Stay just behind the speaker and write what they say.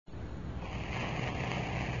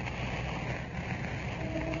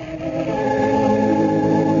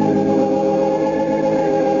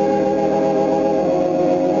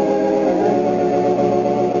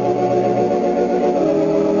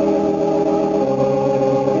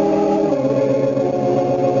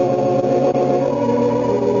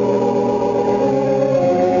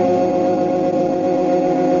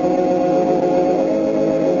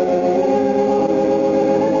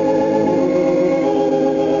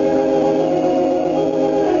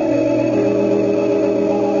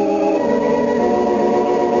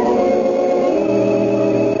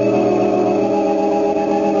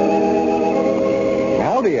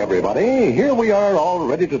Everybody, here we are all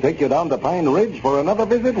ready to take you down to Pine Ridge for another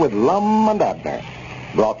visit with Lum and Abner.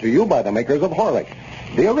 Brought to you by the makers of Horlicks,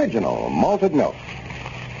 the original malted milk.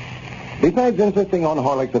 Besides insisting on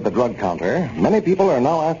Horlicks at the drug counter, many people are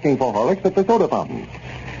now asking for Horlicks at the soda fountain.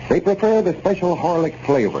 They prefer the special Horlick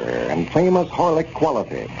flavor and famous Horlick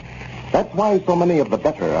quality. That's why so many of the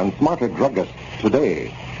better and smarter druggists today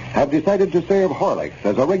have decided to serve Horlicks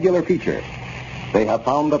as a regular feature. They have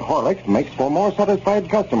found that Horlicks makes for more satisfied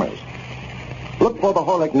customers. Look for the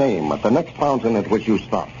Horlick name at the next fountain at which you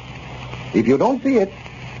stop. If you don't see it,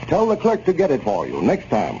 tell the clerk to get it for you next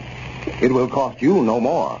time. It will cost you no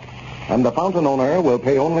more, and the fountain owner will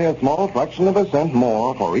pay only a small fraction of a cent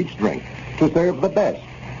more for each drink to serve the best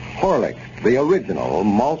Horlicks, the original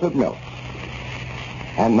malted milk.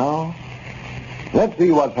 And now, let's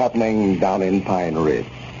see what's happening down in Pine Ridge.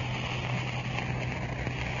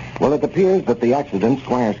 Well, it appears that the accident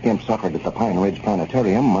Squire Skimp suffered at the Pine Ridge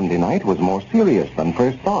Planetarium Monday night was more serious than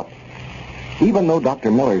first thought. Even though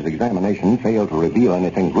Dr. Miller's examination failed to reveal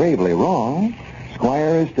anything gravely wrong,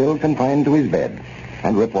 Squire is still confined to his bed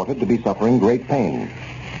and reported to be suffering great pain.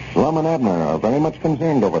 Lum and Abner are very much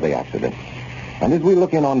concerned over the accident. And as we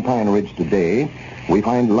look in on Pine Ridge today, we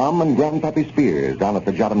find Lum and Grandpappy Spears down at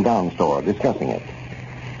the Jot 'em Down store discussing it.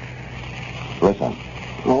 Listen.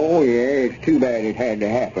 Oh, yeah, it's too bad it had to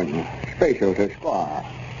happen, especially to Squire.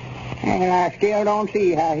 And I still don't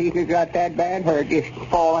see how he could got that bad hurt just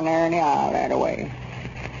falling there in the aisle that way.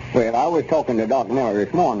 Well, I was talking to Doc Miller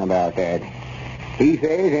this morning about that. He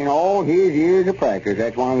says in all his years of practice,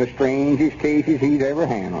 that's one of the strangest cases he's ever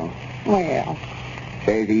handled. Well,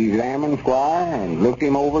 says he examined Squire and looked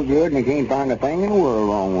him over good, and he can't find a thing in the world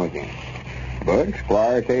wrong with him. But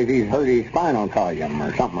Squire says he's hurt his spinal column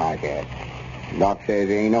or something like that. Doc says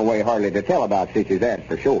there ain't no way hardly to tell about such as that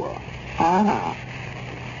for sure. Uh-huh.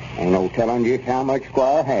 Ain't no telling just how much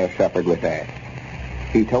Squire has suffered with that.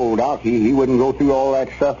 He told Doc he wouldn't go through all that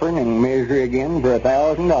suffering and misery again for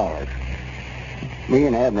 $1,000. Me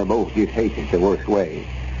and Abner both just hate it the worst way.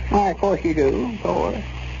 Why, of course you do, of course.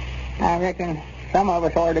 I reckon some of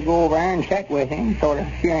us ought to go over there and sit with him, sort of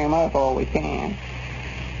cheer him up all we can.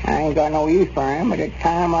 I ain't got no use for him, but at a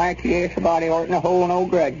time like this, a body oughtn't to hold no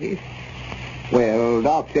grudges. Well,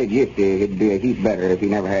 Doc said yesterday it'd be a heap better if he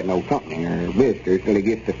never had no company or visitors till he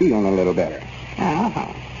gets to feeling a little better.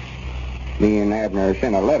 Uh-huh. Me and Abner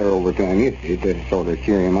sent a letter over to him yesterday to sort of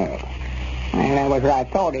cheer him up. And that was right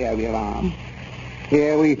thoughty of you, Lum.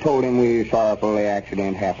 Yeah, we told him we were sorrowful the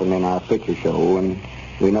accident happened in our picture show, and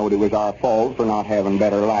we knowed it was our fault for not having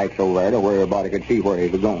better lights over there to where everybody could see where he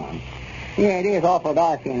was going. Yeah, it is awful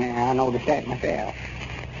dark in there. I noticed that myself.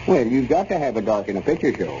 Well, you've got to have it dark in a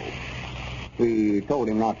picture show. We told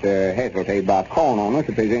him not to hesitate about calling on us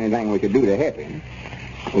if there's anything we could do to help him.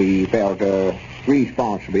 We felt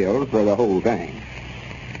responsible for the whole thing.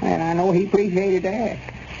 And I know he appreciated that.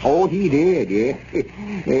 Oh, he did, yeah.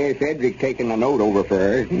 Yeah, Cedric taking the note over for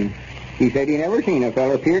us, and he said he never seen a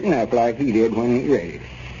feller peerting up like he did when he read it.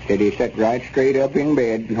 Said he sat right straight up in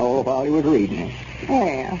bed all while he was reading it.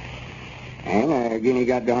 Yeah. And again he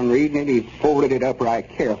got done reading it, he folded it up right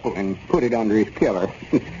careful and put it under his pillow.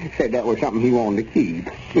 Said that was something he wanted to keep.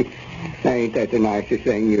 Ain't that the nicest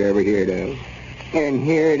thing you ever heard of? And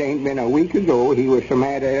here it ain't been a week ago he was so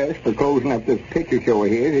mad at us for closing up the picture show of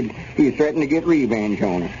his that he threatened to get revenge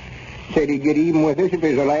on us. Said he'd get even with us if it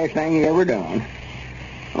was the last thing he ever done.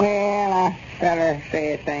 Well, a feller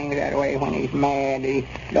says things that way when he's mad he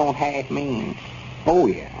don't half mean. Oh,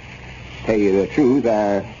 yeah. Tell you the truth,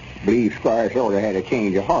 I believe Squire sort of had a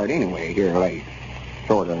change of heart anyway here late.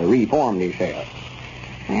 Sort of reformed himself.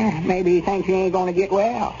 Maybe he thinks he ain't going to get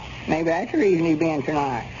well. Maybe that's the reason he's been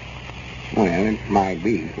tonight. Well, it might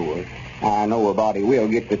be, of course. I know a body will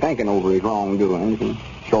get to thinking over his wrongdoings and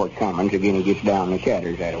shortcomings again he gets down the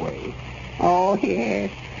chatters that way. Oh,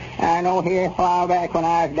 yes. I know here a while back when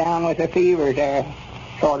I was down with the fevers there,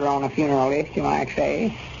 sort of on a funeral list, you might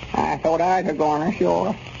say. I thought I was a goner,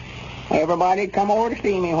 sure. Everybody'd come over to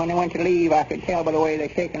see me when they went to leave. I could tell by the way they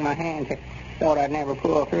shaking my hands. They thought I'd never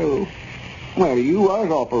pull through. Well, you was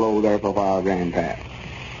awful low there for a while, Grandpap.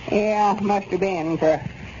 Yeah, must have been, for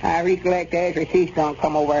I recollect Ezra Keystone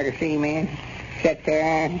come over to see me and sat there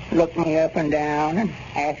and looked me up and down and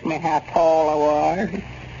asked me how tall I was.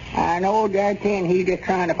 I know that then he just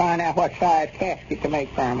trying to find out what size casket to make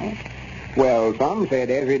for me. Well, some said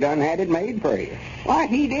Ezra done had it made for you. Why,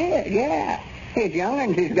 he did, yeah. His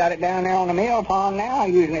young'uns has got it down there on the mill pond now,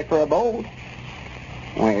 using it for a boat.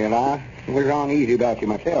 Well, I was uneasy about you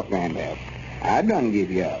myself, Grandpap. I done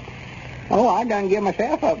give you up. Oh, I done give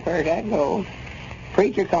myself up first, that goes.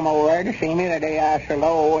 Preacher come over there to see me the day I was so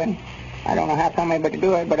low, and I don't know how come but to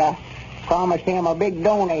do it, but I promised him a big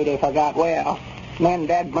donate if I got well. Then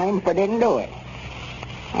Dad blamed if I didn't do it.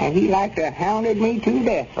 And he like to hounded me to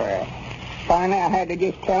death for it. Finally, I had to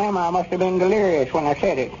just tell him I must have been delirious when I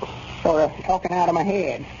said it, sort of talking out of my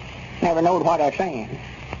head. Never knowed what I was saying.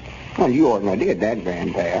 Well, you ordinarily did that,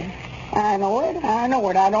 Grandpa. I know it. I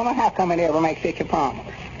don't know how come it ever makes such a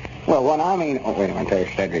promise. Well, what I mean... Oh, wait a minute.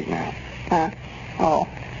 There's Cedric now. Huh? Oh.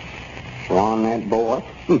 Swan, that boy.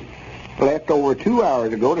 Left over 2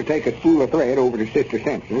 hours ago to take a spool of thread over to Sister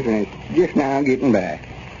Simpson's, and it's just now getting back.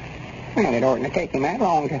 Well, it oughtn't to take him that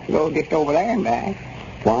long to go just over there and back.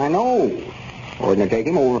 Why, no. Oughtn't to take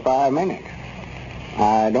him over 5 minutes.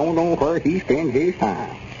 I don't know where he spends his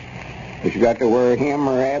time. But you got to worry him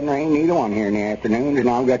or Abner ain't neither one here in the afternoons, and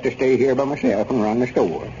I've got to stay here by myself and run the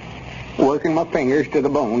store. Working my fingers to the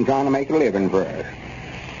bone trying to make a living for us.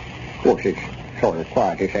 Of course, it's sort of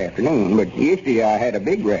quiet this afternoon, but yesterday I had a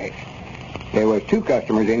big wreck. There was 2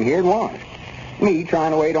 customers in here at once. Me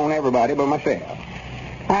trying to wait on everybody but myself.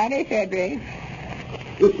 Howdy, Cedric.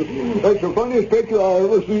 That's the funniest picture I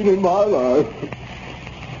ever seen in my life.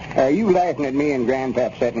 Are you laughing at me and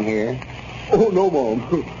Grandpap sitting here? Oh, no,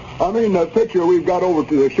 Mom. I mean that picture we've got over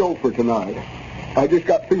to the show for tonight. I just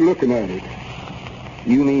got through looking at it.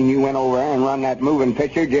 You mean you went over there and run that moving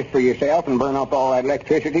picture just for yourself and burn up all that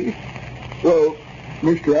electricity? Well,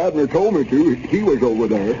 Mr. Abner told me to. He was over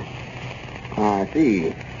there. I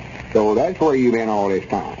see. So that's where you been all this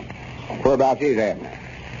time. Whereabouts is Abner?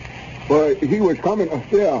 Well, he was coming.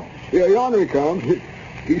 Yeah, yonder he comes.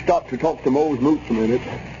 He stopped to talk to Mose Moots a minute.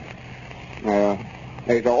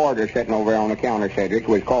 There's an order sitting over there on the counter, Cedric.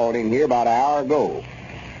 Was called in here about an hour ago.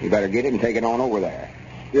 You better get it and take it on over there.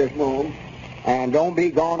 Yes, Mom. And don't be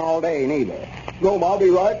gone all day, neither. No, I'll be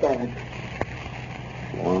right back.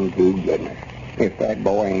 One, two, goodness. If that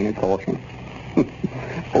boy ain't a caution.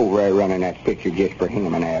 Over there running that picture just for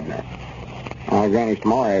him and Abner. Granny's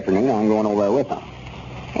tomorrow afternoon. I'm going over there with them.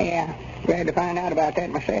 Yeah, glad to find out about that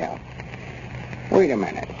myself. Wait a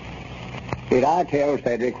minute. Did I tell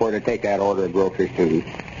Cedric where to take that order of groceries to?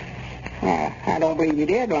 I don't believe you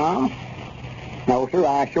did, Lum. No, sir,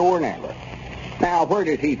 I sure never. Now, where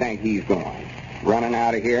does he think he's going? Running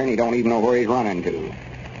out of here, and he don't even know where he's running to.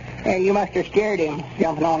 Hey, you must have scared him,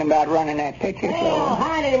 jumping on him about running that picture. Well,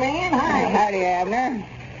 howdy, man. Howdy. Howdy, Abner.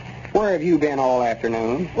 Where have you been all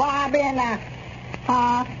afternoon? Well, I've been,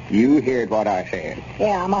 You heard what I said.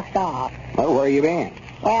 Yeah, I must have. Well, where you been?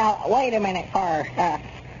 Well, wait a minute first.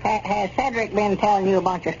 Has Cedric been telling you a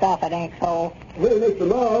bunch of stuff that ain't so? Hey, Mr.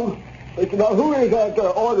 Mom. Now, who is that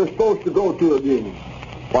order supposed to go to again?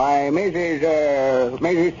 Why,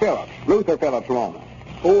 Mrs. Phillips, Luther Phillips' woman.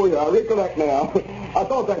 Oh, yeah, I recollect now. I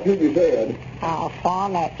thought that's who you said. Oh,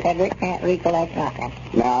 Swan, that Cedric can't recollect nothing.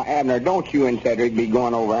 Now, Abner, don't you and Cedric be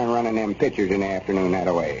going over and running them pictures in the afternoon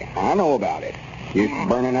that way. I know about it. You're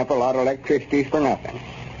burning up a lot of electricity for nothing.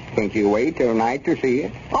 Can't you wait till night to see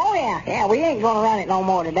it? Oh, yeah. Yeah, we ain't going to run it no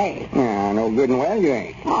more today. Yeah, no good and well you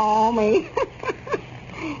ain't. Oh, me.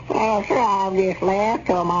 Well, sir, I've just left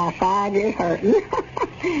till my side is hurting.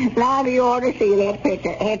 Now you ought to see that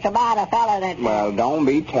picture. It's about a fella that... Well, don't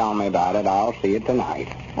be telling me about it. I'll see it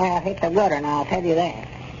tonight. Well, it's a good one, I'll tell you that.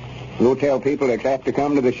 You'll tell people that have to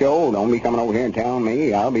come to the show. Don't be coming over here and telling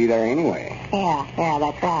me. I'll be there anyway. Yeah,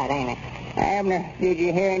 that's right, ain't it? Abner, did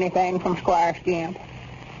you hear anything from Squire Skimp?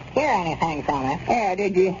 Hear anything from him? Yeah,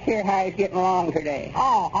 did you hear how he's getting along today?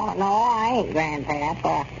 Oh, no, I ain't,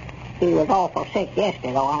 Grandpap. He was awful sick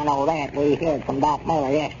yesterday, though, I know that. We heard from Doc Miller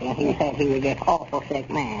yesterday. He said he was just awful sick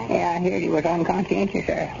man. Yeah, I heard he was unconscientious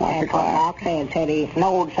there. That's what Doc said he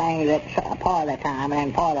knowed things that part of the time, and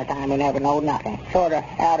then part of the time he never knowed nothing. Sort of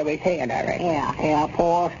out of his head, I reckon. Yeah,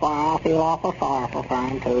 poor Squire. I feel awful sorrowful for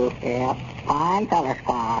him, too. Yeah, fine fella,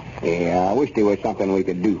 Squire. Yeah, I wish there was something we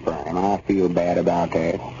could do for him. I feel bad about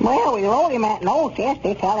that. Well, we wrote him that note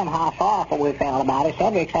yesterday, tell him how sorrowful we felt about it.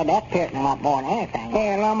 Cedric said that's piercing him up more than anything.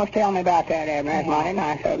 Yeah, well, I must tell me about that, Abner. That's mighty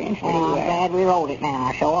nice of you. I'm glad we wrote it now,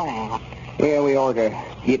 I sure am. Yeah, we ought to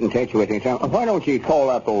get in touch with him. Why don't you call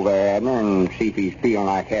up over there, Abner, and see if he's feeling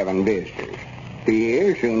like having visitors? If he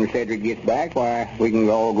is, soon as Cedric gets back, why, we can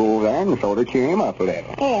all go over there and sort of cheer him up a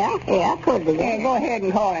little. Yeah, could be. Yeah, go ahead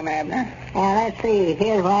and call him, Abner. Let's see.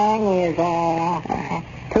 His ring is,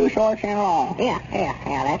 2 shorts and long. Yeah,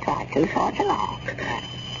 that's right. 2 shorts and long.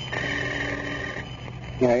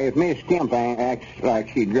 If Miss Kemp acts like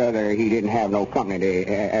she'd rather he didn't have no company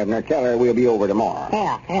today, Abner, tell her we'll be over tomorrow.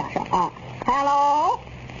 Yeah, sure. Hello?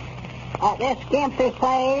 This Skimp this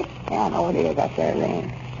place? Yeah, I know it is up there,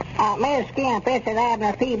 then. Miss Skimp, this is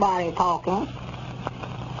Abner Peabody talking.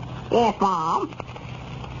 Yes, Mom.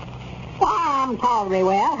 Why, I'm tolerably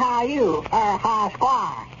well. How are you? How's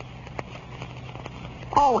Squire?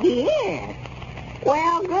 Oh, he is?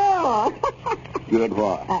 Well, good. Good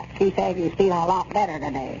what? She says he's feeling a lot better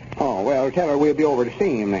today. Oh, well, tell her we'll be over to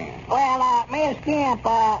see him then. Well, Miss Kemp,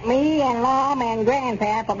 me and Lum and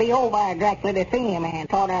Grandpap will be over directly to see him and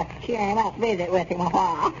sort of cheer him up, visit with him a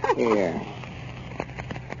while. Yeah.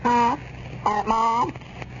 Huh? Mom?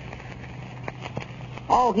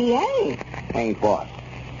 Oh, he ain't. Ain't what?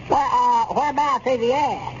 Well, whereabouts is he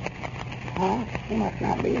at? Huh? He must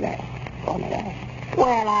not be there. Told me that.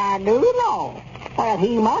 Well, I do know. Well,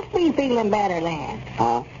 he must be feeling better then.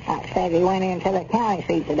 Huh? Said he went into the county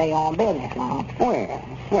seat today on business, Mom. Well,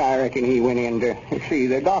 I reckon he went in to see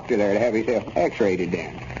the doctor there to have himself x-rated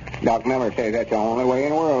then. Doc Miller says that's the only way in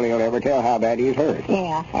the world he'll ever tell how bad he's hurt.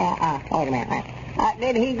 Yeah, wait a minute.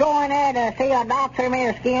 Did he go in there to see a doctor,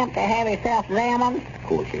 Miss Skimp, to have himself examined? Of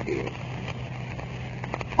course he did.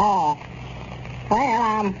 Oh. Well,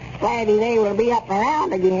 I'm glad he's able to be up and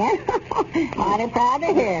around again. Mighty proud to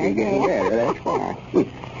hear it. He's getting better, that's why.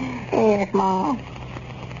 Yes, Mom.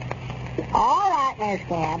 All right, Miss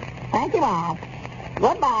Skimp. Thank you, Mom.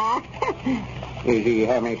 Goodbye. Is he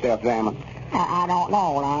having himself examined? I don't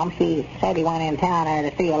know, Mom. She said he went in town there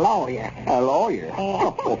to see a lawyer. A lawyer?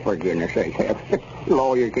 Yeah. Oh, for goodness sake.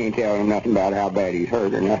 Lawyer can't tell him nothing about how bad he's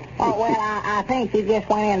hurt or nothing. Oh, well, I think he just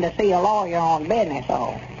went in to see a lawyer on business,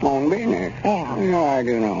 so. On business? Yeah. No, I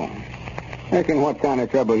don't know. Reckon what kind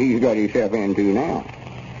of trouble he's got himself into now.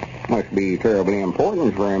 Must be terribly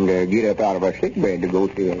important for him to get up out of a sick bed to go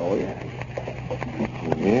see a lawyer.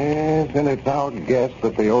 Yes, and it's our guess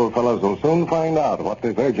that the old fellows will soon find out what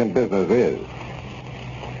this urgent business is.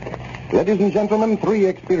 Ladies and gentlemen, 3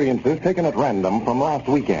 experiences taken at random from last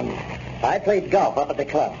weekend. I played golf up at the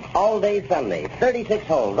club all day Sunday. 36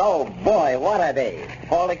 holes. Oh, boy, what a day.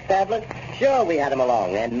 Horlicks tablets? Sure, we had them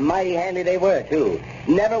along, and mighty handy they were, too.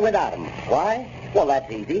 Never without them. Why? Well,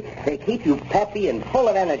 that's easy. They keep you peppy and full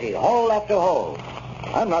of energy, hole after hole.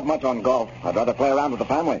 I'm not much on golf. I'd rather play around with the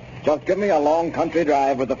family. Just give me a long country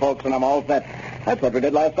drive with the folks and I'm all set. That's what we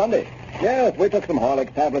did last Sunday. Yes, we took some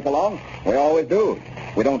Horlicks tablets along. We always do.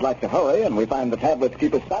 We don't like to hurry, and we find the tablets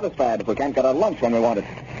keep us satisfied if we can't get our lunch when we want it.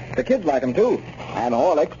 The kids like them, too. And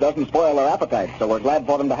Horlicks doesn't spoil their appetite, so we're glad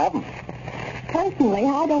for them to have them. Personally,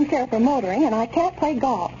 I don't care for motoring, and I can't play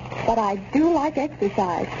golf. But I do like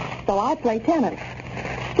exercise, so I play tennis.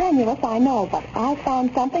 Strenuous, I know, but I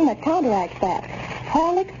found something that counteracts that.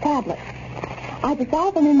 Horlicks tablets. I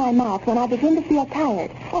dissolve them in my mouth when I begin to feel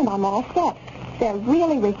tired, and I'm all set. They're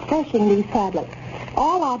really refreshing, these tablets.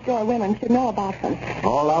 All outdoor women should know about them.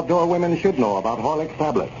 All outdoor women should know about Horlicks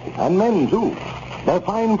tablets. And men, too. They're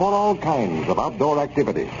fine for all kinds of outdoor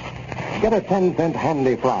activities. Get a 10-cent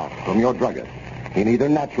handy flask from your druggist in either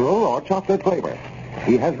natural or chocolate flavor.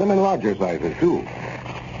 He has them in larger sizes, too.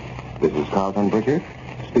 This is Carlton Pritchard,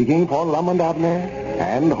 speaking for Lum and Abner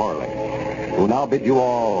and Horlicks, who now bid you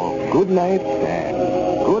all good night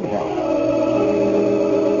and good health.